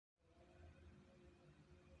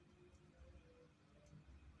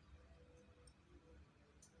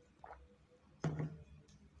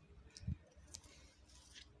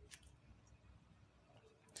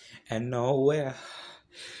and nowhere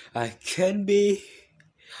I can be.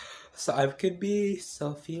 So I could be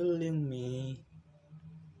so feeling me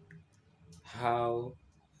how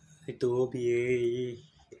to be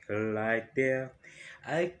like there.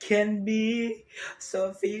 I can be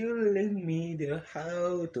so feeling me the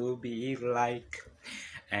how to be like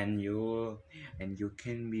and you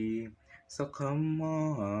can be so come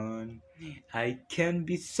on. I can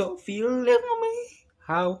be so feeling me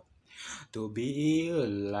how to be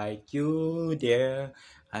like you there.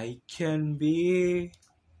 I can be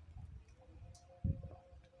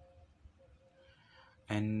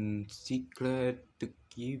and secret to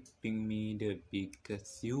keeping me the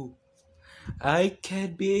biggest you. I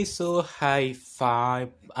can be so high five.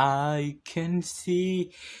 I can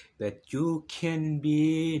see that you can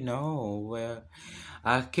be nowhere.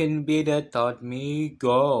 I can be the thought me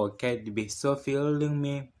go. Can be so feeling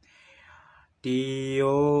me. T.O.P.S.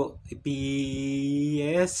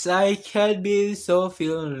 I can be so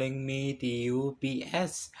feeling me.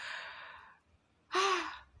 T.O.P.S.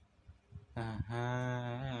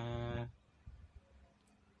 Uh-huh.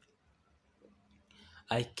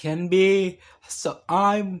 I can be so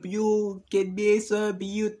you can be so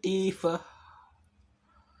beautiful.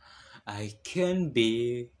 I can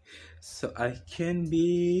be so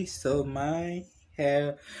my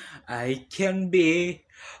hair. I can be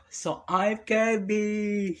so I can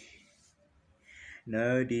be.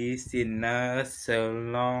 No, this is not so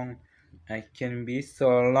long. I can be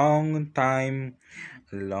so long time,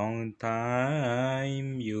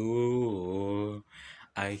 you.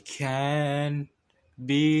 I can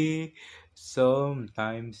be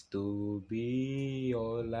sometimes to be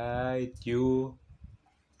all like you,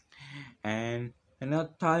 and another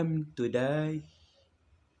time today,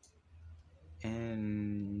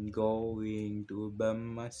 and going to by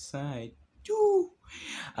my side. You,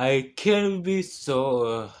 I can be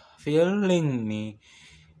so feeling me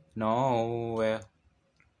nowhere.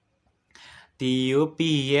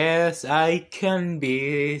 T.O.P.S. I can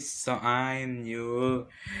be so I'm you.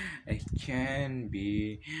 I can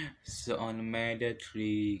be so on the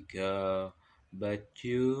trigger, but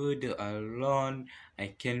you do alone.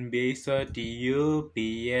 I can be so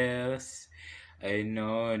T.O.P.S. I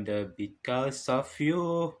know that because of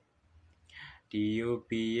you.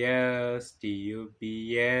 T.O.P.S.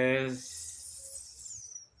 T.O.P.S.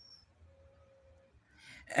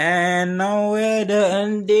 And nowhere the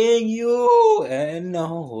ending you and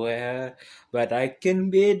nowhere, but I can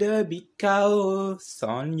be the because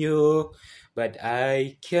on you, but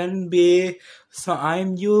I can be so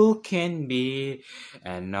I'm you can be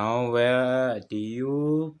and nowhere the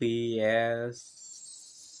UPS.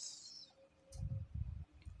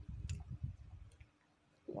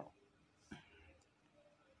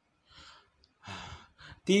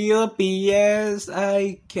 T.O.P.S.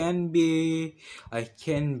 I can be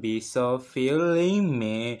so feeling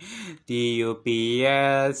me.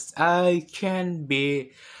 T.O.P.S. I can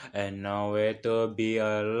be, and nowhere to be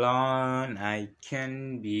alone. I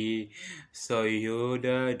can be, so you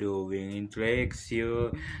the doing tricks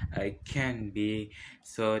you. I can be,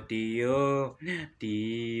 so T.O.P.S.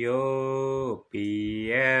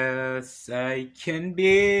 I can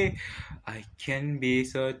be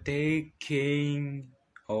so taking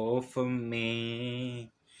over me,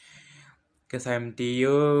 'cause I'm T.O.P.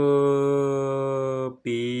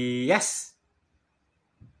 Yes!